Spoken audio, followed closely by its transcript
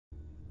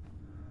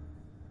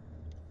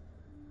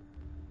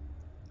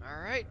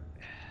Alright.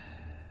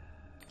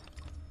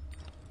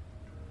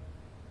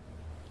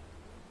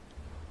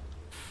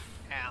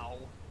 Ow.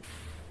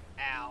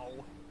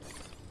 Ow.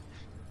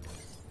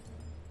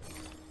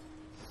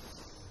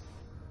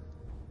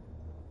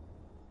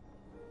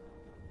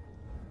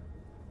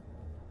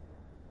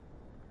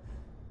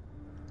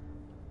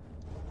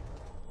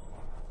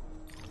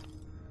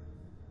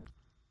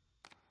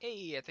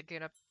 Hey, I think I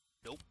got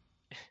nope.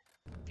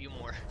 A few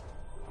more.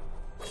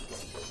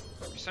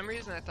 For some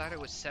reason I thought it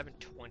was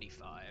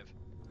 725.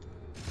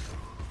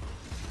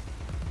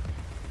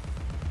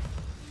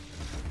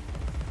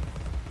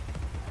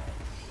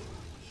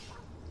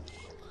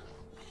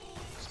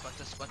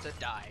 Sputta,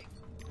 die.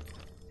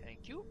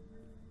 Thank you.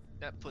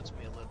 That puts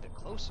me a little bit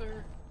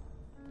closer.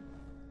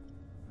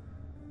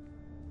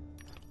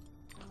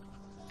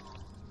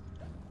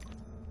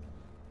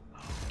 Oh,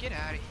 get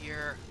out of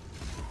here.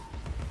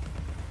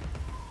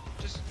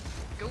 Just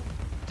go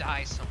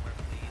die somewhere,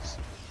 please.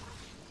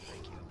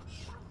 Thank you.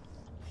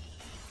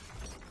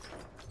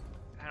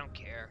 I don't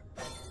care.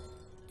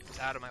 It's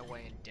out of my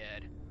way and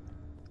dead.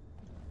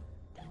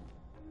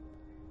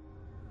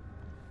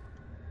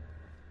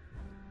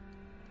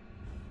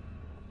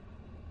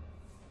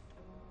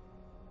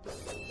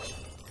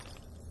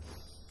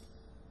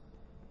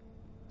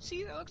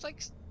 See, that looks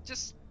like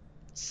just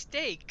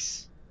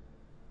steaks.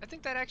 I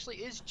think that actually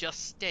is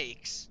just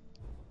steaks.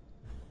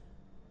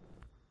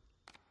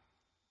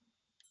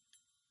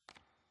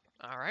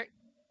 Alright.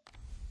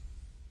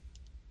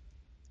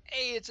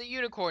 Hey, it's a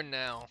unicorn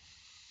now.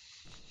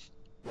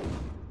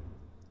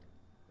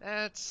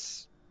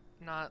 That's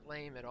not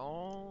lame at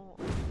all.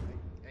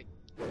 Eh.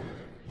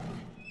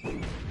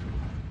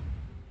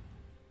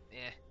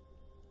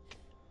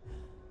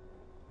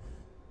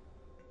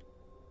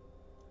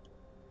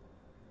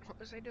 What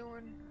was I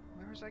doing?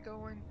 Where was I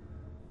going?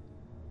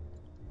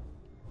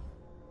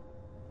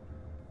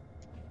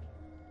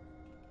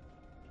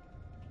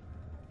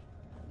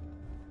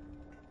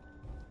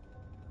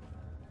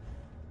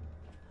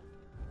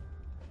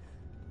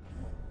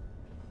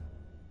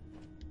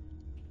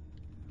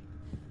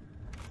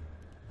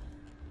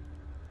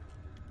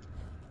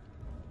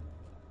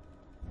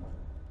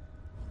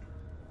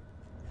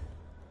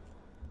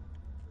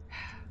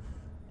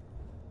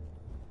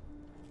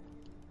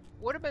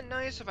 Would have been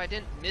nice if I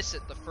didn't miss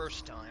it the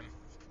first time.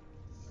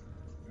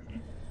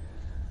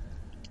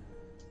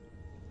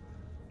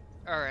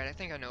 Alright, I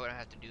think I know what I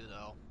have to do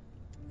though.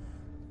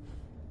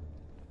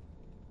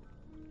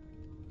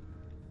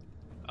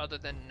 Other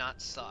than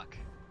not suck.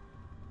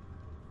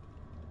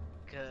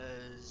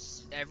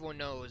 Because everyone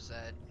knows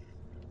that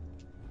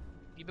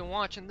if you've been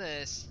watching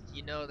this,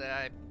 you know that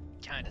I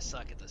kinda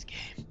suck at this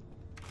game.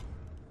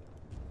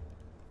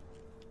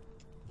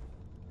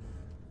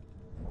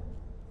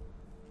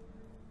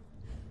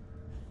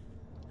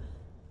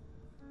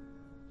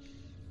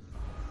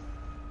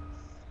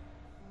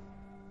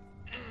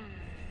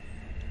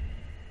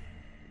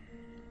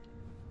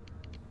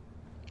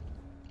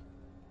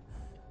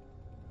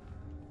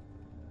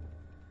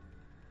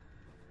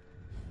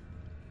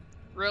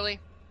 Really?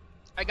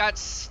 I got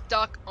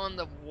stuck on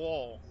the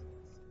wall.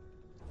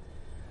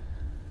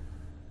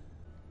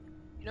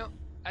 You know,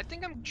 I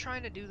think I'm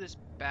trying to do this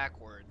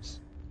backwards.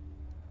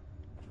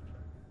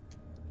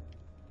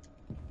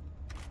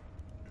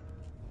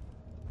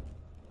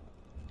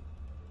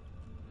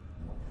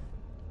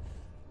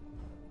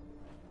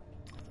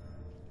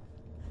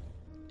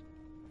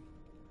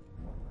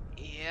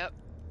 Yep.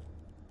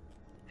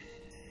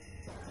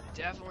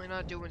 Definitely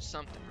not doing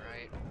something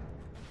right.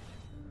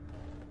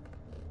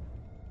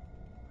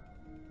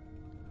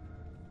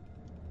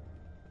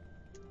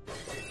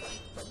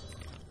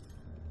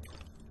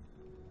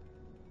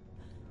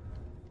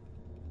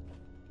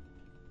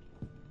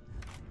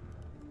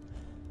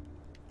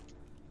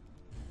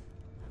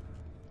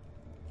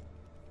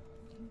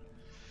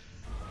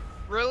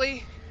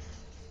 Really?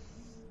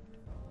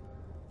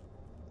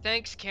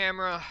 Thanks,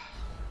 camera.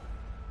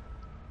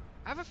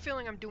 I have a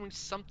feeling I'm doing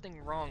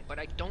something wrong, but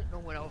I don't know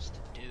what else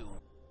to do.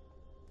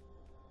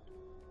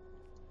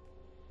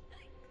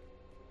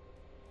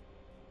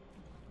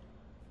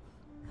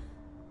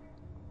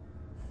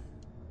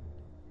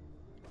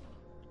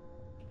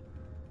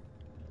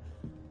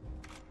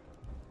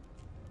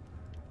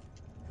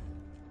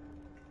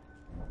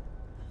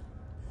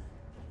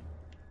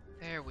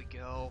 There we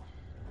go.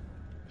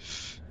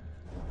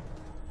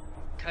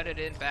 Cut it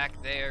in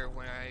back there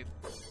when I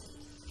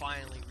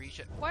finally reach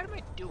it. What am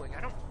I doing?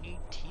 I don't need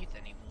teeth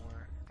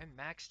anymore. I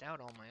maxed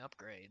out all my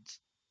upgrades.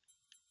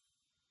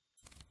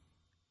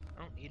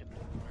 I don't need them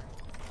anymore.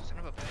 Son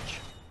of a bitch.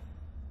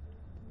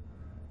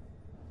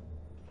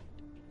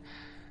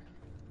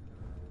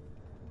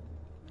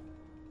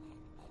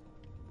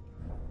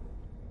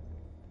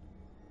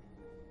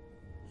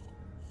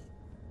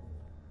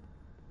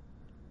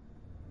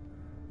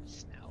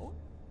 Snow?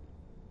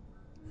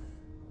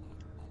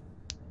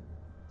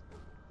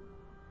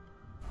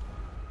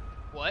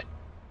 What?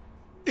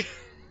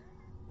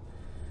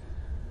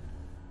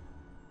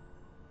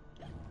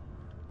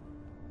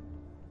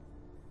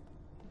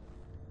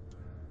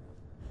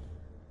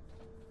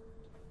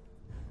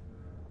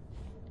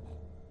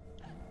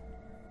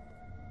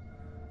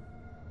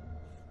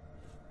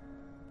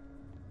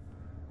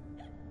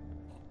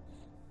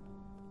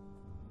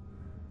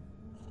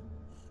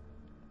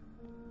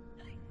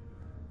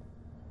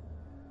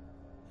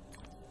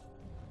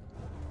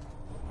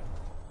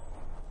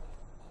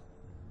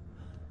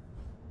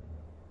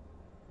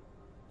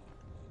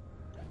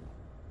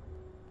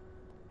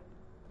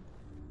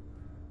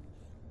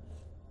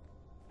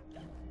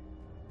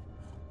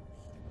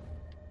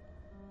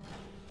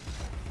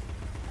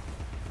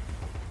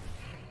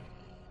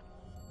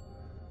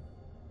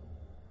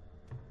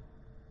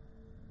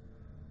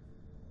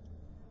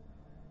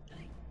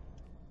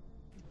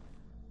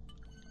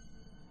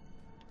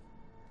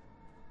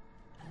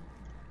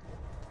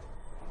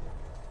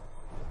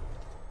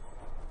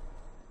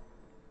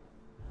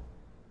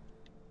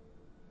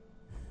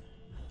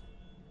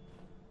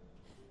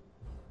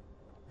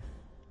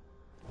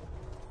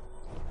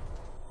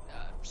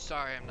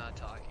 sorry I'm not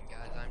talking,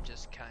 guys. I'm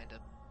just kind of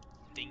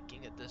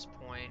thinking at this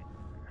point.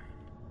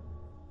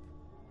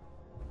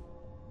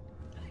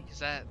 Because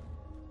that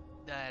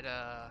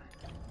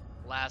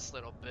last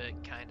little bit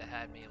kind of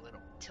had me a little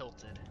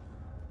tilted.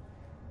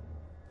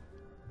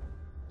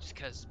 Just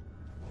because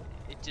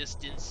it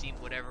just didn't seem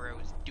whatever I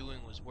was doing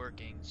was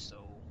working,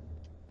 so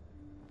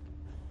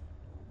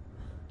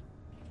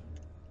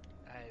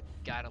I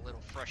got a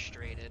little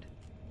frustrated.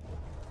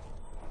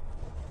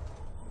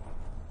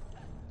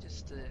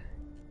 Just a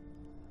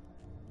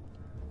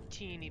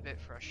teeny bit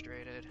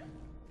frustrated.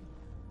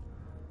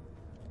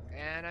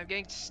 And I'm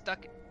getting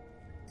stuck.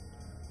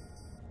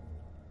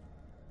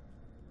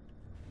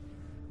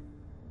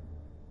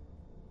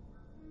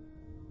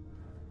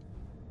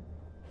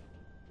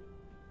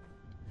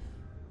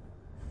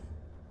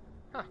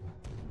 Huh.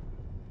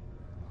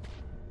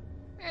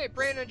 Hey,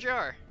 brain in a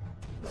jar.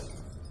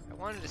 I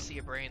wanted to see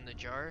a brain in the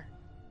jar.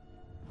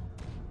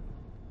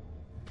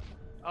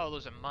 Oh,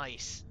 those are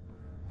mice.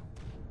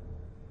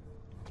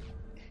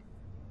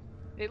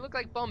 They look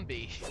like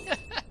Bumby.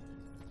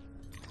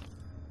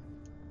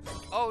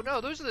 Oh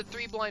no, those are the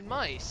 3 blind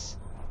mice.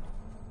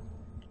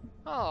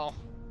 Oh,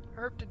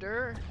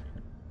 herp-de-dur.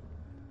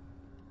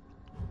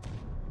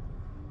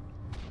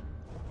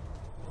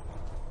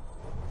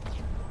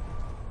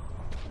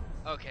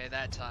 Okay,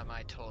 that time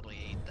I totally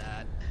ate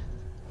that.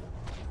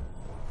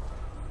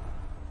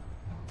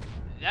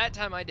 That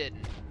time I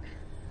didn't.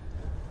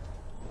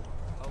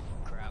 Oh,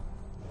 crap.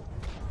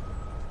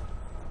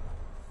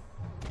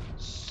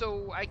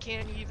 So I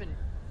can't even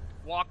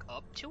walk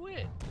up to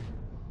it?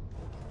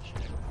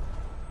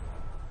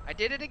 I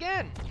did it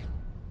again!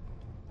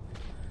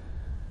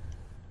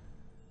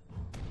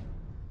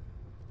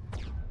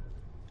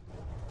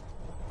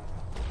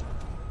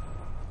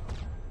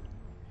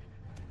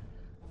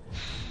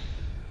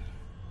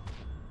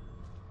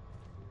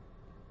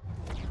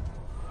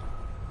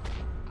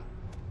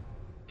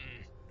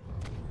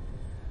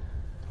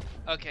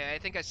 Okay, I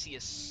think I see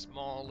a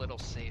small little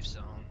safe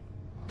zone.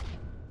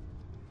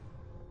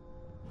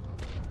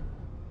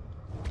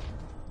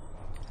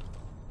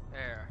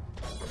 There.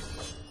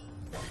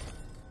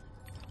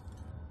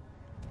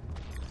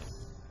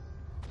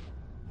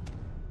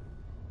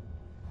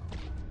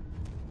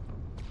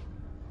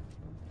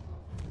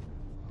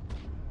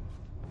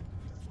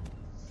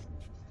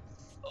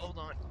 Hold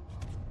on.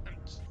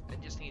 I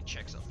just need to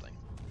check something.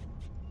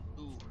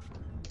 Ooh.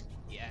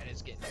 Yeah, it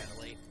is getting kind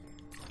of late.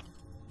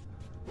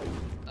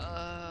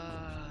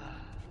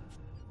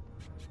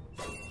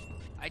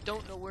 I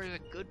don't know where the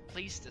good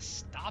place to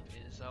stop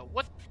is.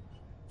 What?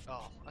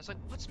 Oh, I was like,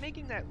 what's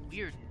making that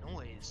weird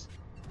noise?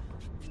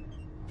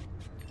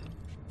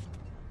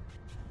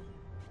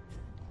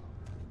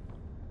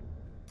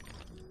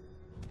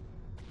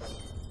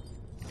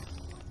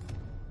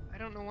 I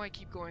don't know why I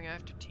keep going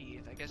after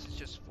teeth. I guess it's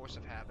just force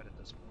of habit at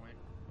this point.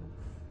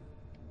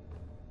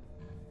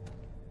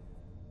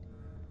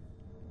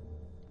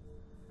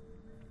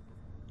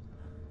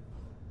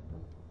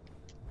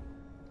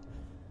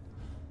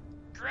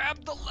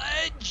 Grab the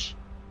ledge!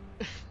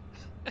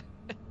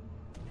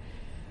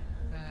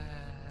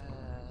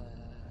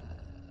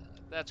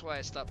 That's why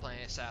I stopped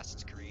playing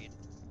Assassin's Creed.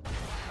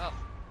 Oh.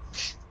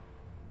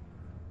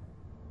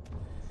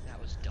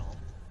 That was dumb.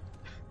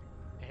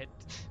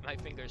 My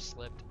fingers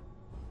slipped.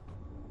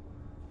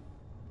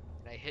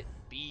 And I hit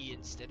B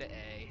instead of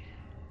A.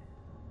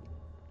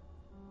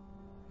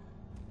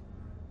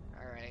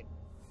 Alright.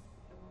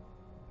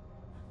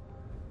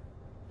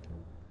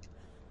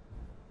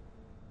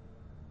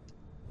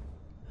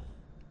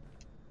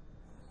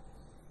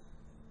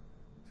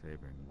 Saving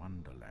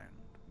Wonderland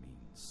means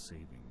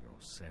saving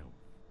yourself.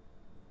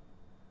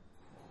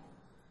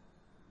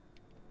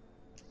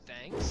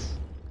 Thanks.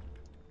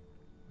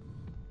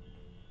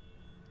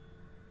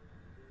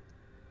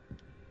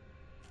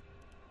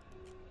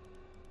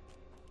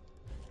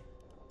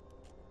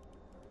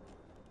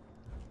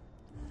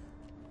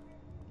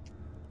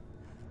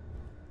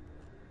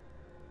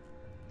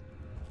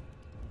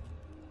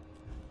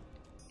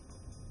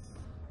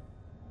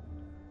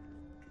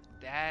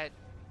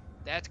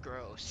 That's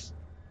gross.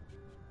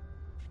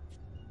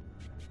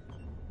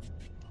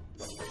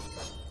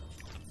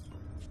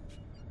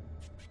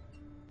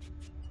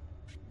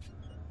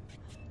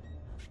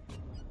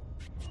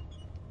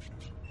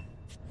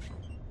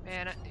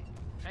 Man,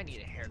 I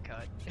need a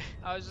haircut.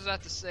 I was just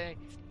about to say,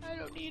 I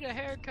don't need a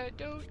haircut,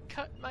 don't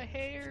cut my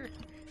hair.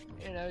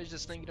 And I was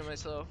just thinking to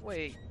myself,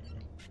 wait,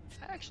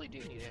 I actually do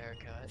need a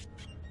haircut.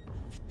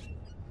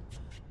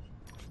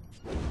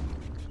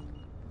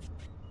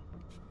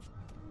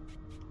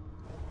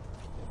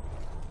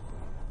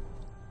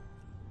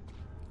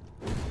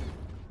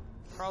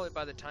 Probably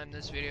by the time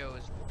this video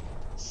is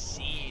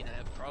seen,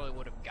 I probably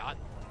would have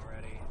gotten one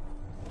already.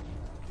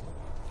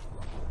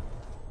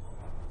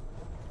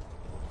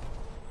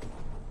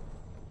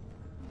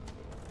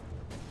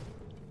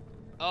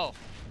 Oh.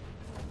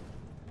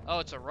 Oh,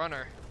 it's a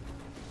runner.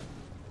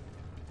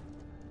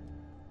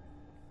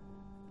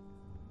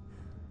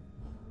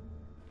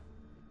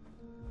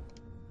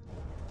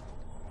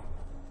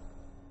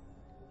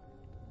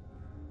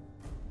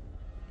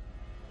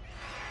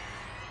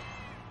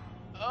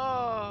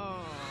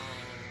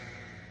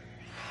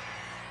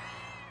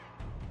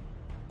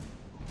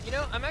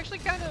 I'm actually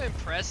kind of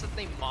impressed that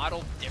they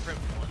modeled different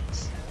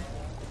ones.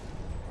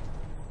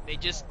 They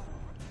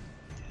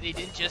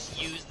didn't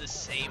just use the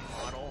same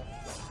model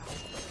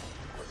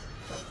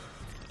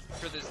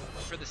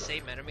for the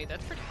same enemy.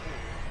 That's pretty cool.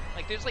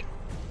 Like there's like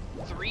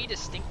 3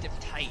 distinctive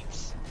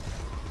types.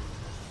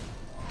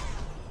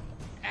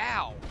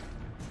 Ow!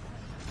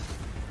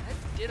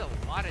 That did a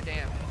lot of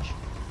damage.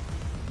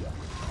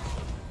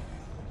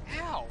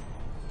 Ow!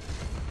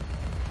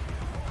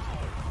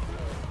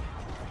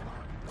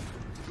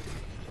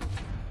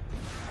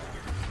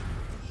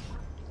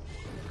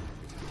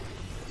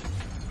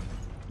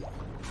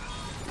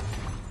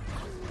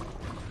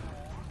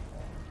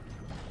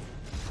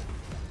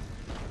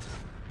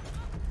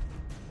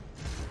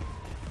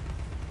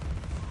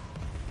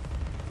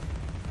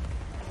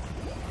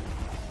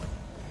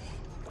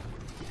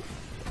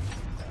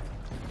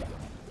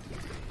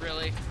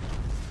 Really?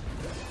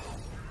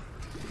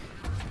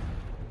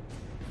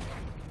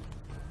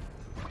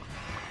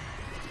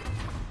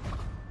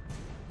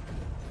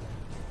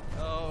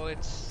 Oh,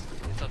 it's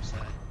upset.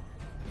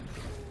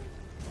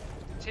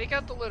 Take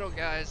out the little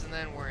guys and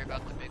then worry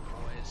about the big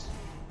boys.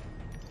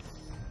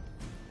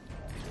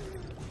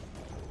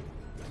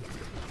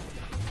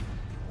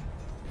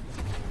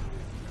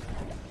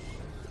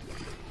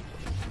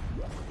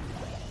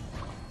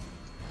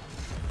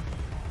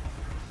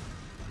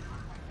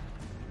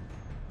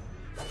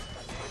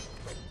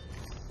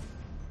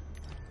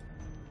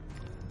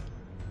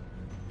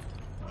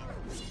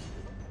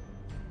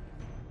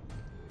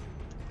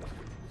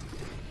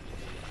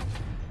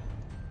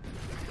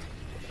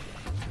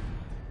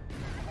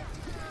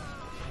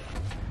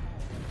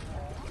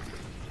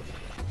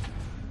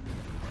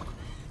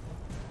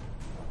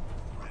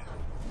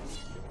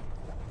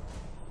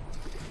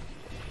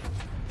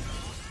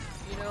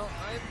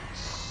 I'm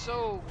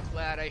so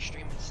glad I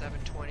streamed at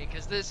 720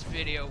 because this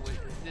video would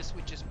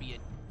just be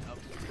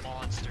a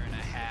monster and a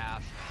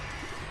half.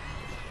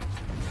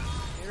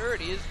 It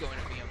already is going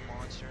to be a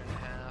monster and a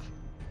half.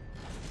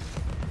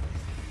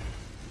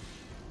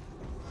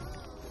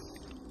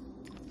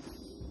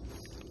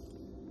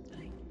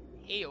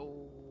 Heyo.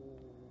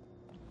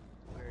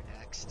 Where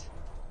next?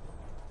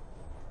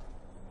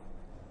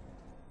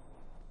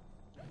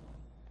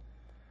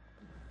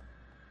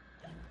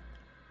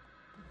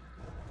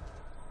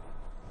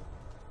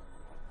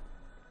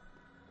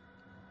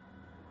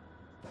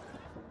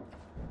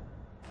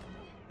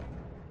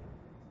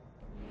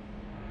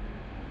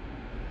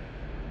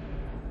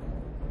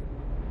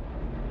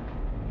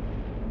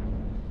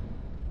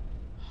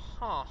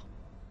 Huh.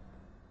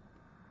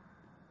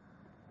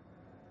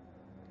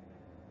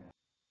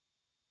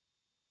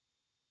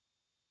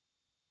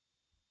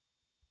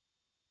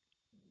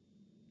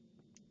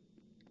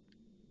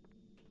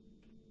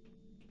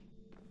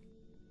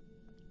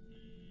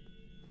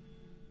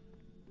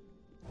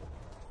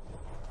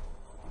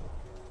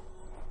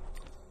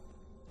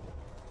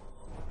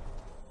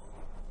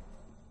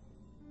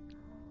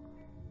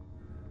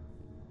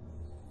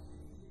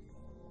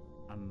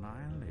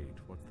 Annihilate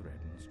what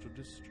threatens to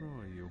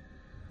destroy you.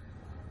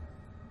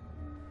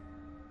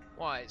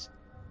 Wise.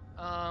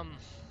 Hold on.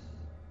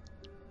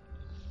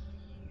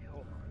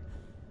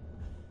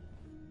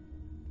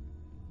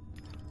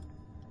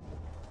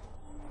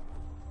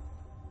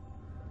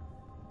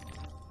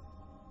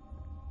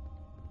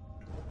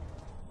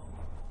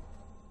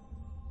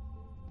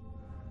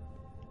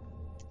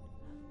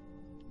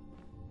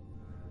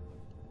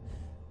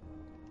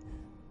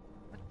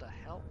 What the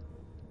hell?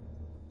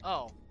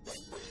 Oh.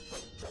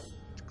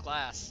 It's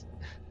glass.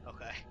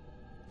 Okay.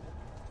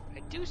 I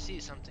do see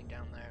something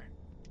down there.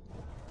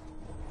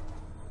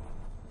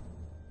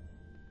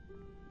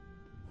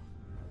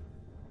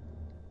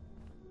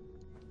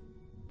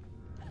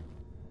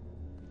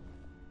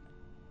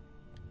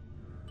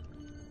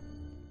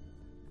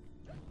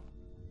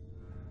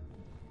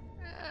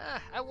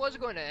 I was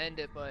going to end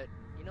it, but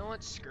you know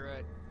what? Screw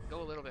it.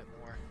 Go a little bit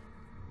more.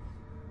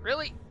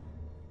 Really?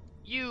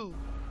 You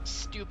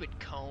stupid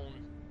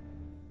cone.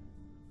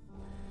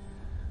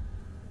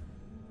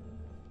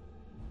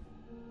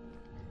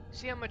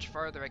 See how much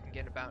farther I can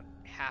get in about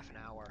half an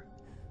hour.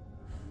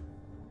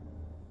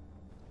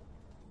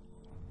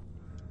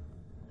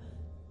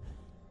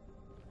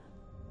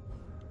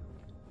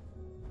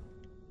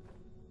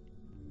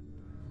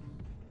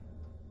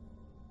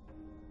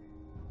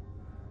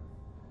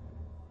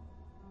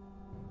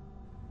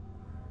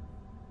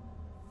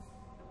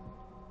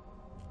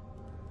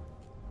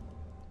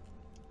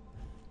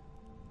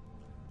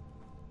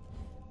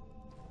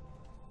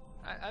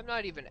 I'm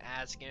not even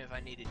asking if I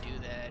need to do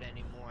that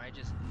anymore, I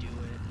just do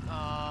it.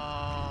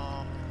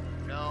 Oh,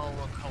 no,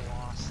 a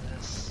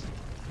Colossus.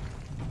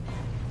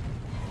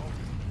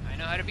 I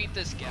know how to beat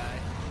this guy.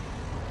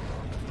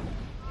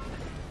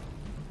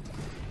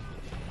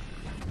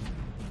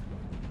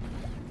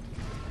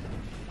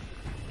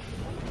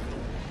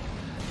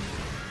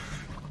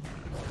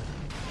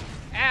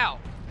 Ow!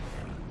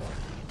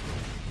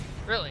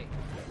 Really?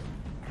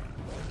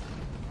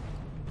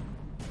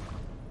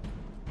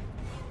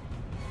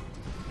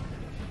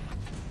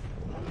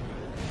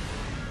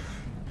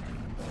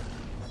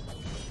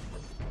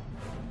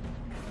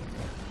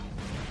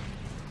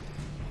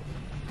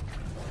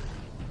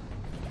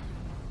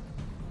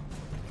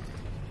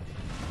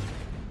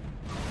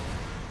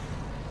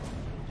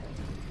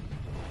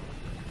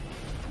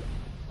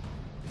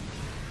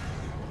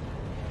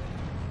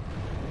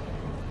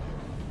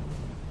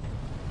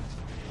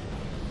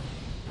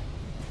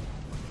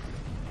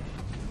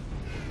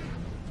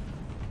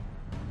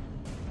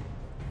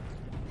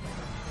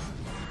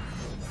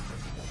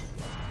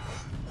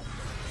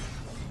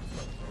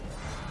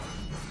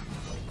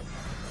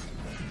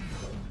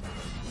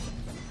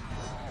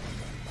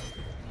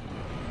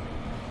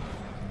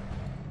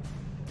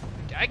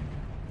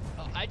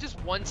 just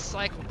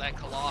one-cycled that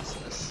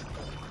Colossus.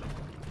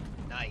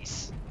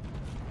 Nice.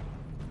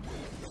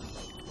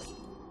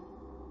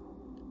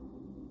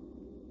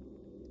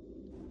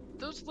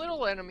 Those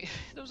little enemies,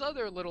 those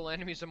other little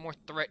enemies are more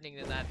threatening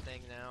than that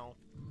thing now.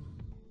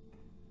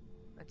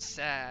 That's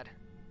sad.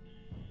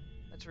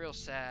 That's real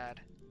sad.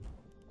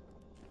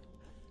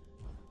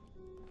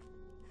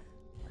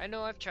 I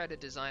know I've tried to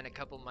design a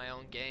couple of my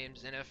own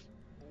games, and if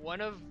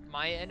one of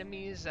my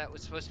enemies that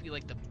was supposed to be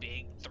like the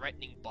big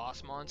threatening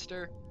boss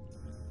monster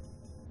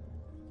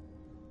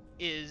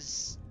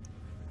is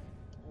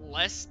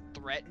less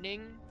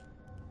threatening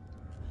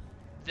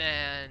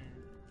than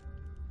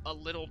a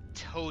little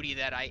toady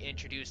that I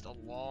introduced a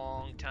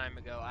long time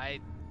ago, I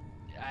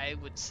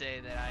would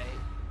say that I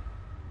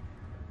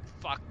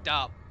fucked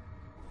up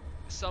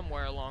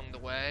somewhere along the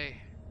way.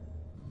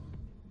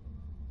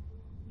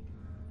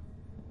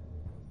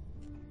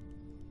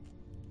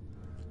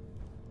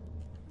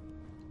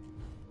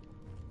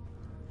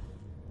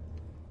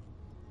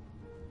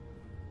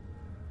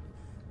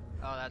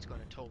 Oh, that's going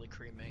to totally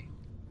cream me.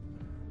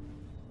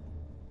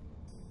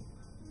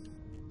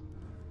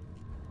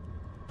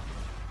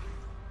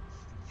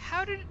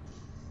 How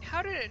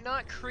did it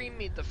not cream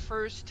me the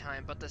first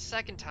time, but the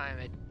second time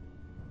it...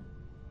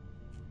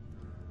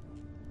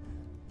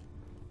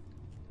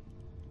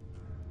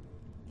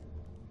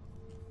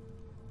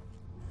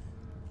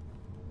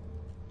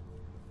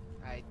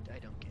 I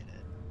don't get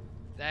it.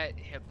 That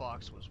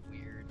hitbox was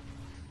weird.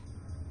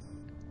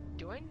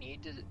 Do I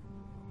need to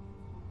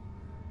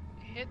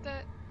hit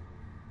that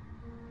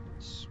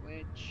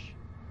switch?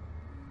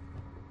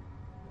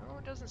 No,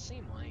 it doesn't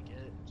seem like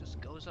it. It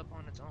just goes up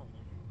on its own.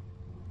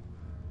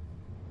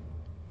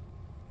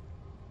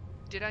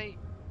 Did I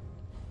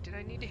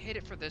need to hit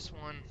it for this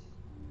one?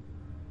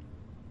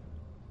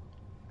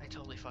 I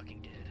totally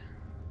fucking did.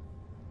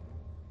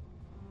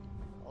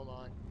 Hold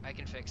on. I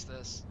can fix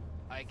this.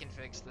 I can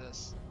fix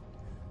this.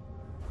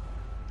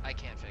 I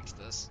can't fix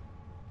this.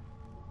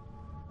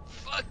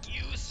 Fuck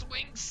you,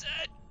 swing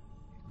set!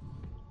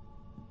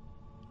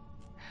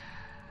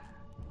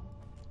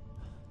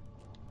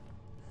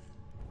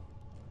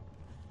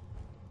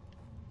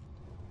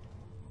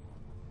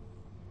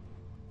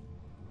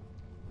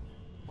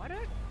 What?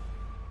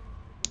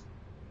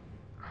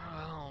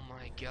 Oh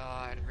my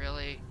god,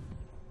 really?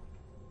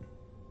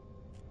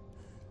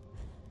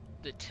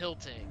 The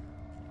tilting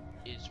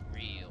is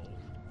real.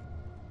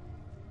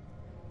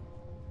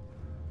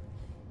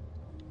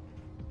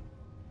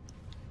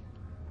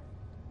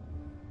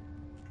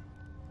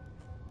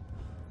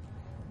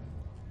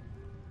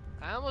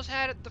 I almost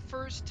had it the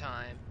first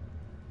time,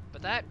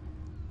 but that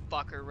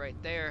fucker right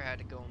there had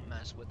to go and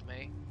mess with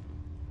me.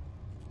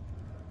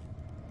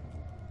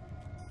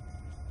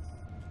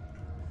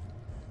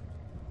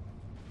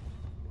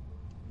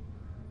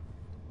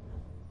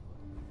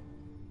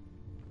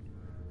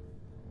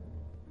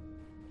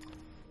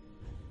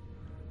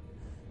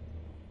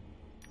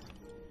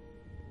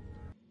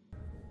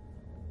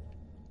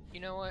 You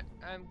know what?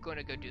 I'm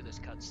gonna go do this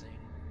cutscene.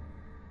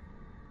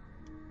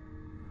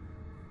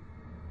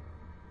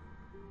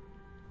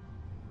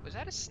 Was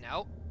that a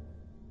snout?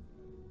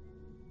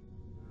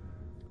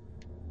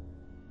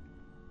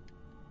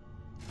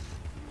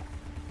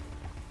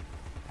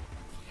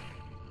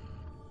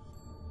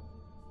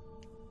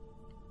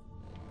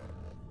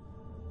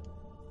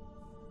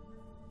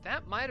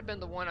 That might have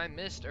been the one I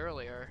missed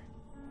earlier.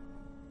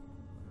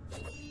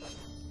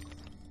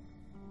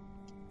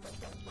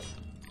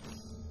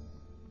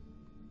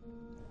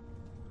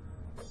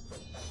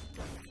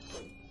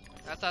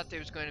 I thought there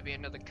was going to be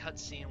another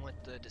cutscene with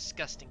the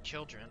disgusting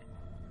children.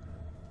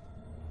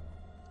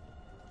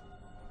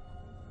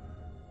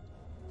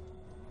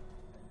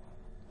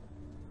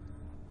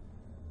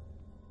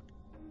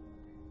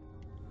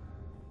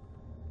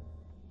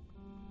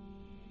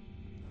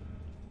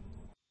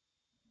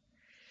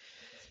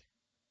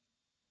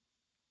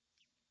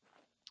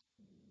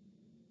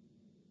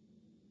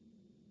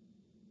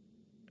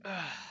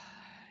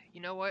 You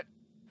know what?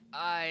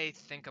 I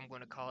think I'm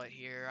going to call it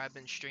here. I've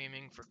been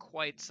streaming for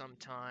quite some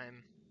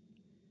time.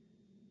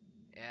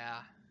 Yeah.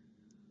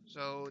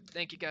 So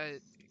thank you guys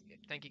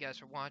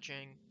for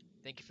watching.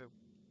 Thank you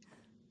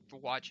for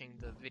watching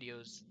the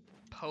videos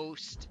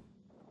post.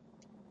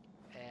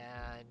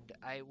 And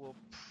I will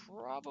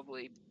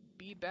probably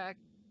be back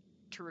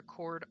to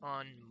record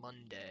on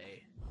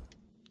Monday.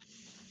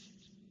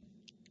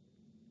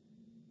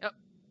 Yep.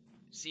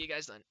 See you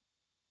guys then.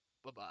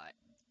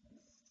 Bye-bye.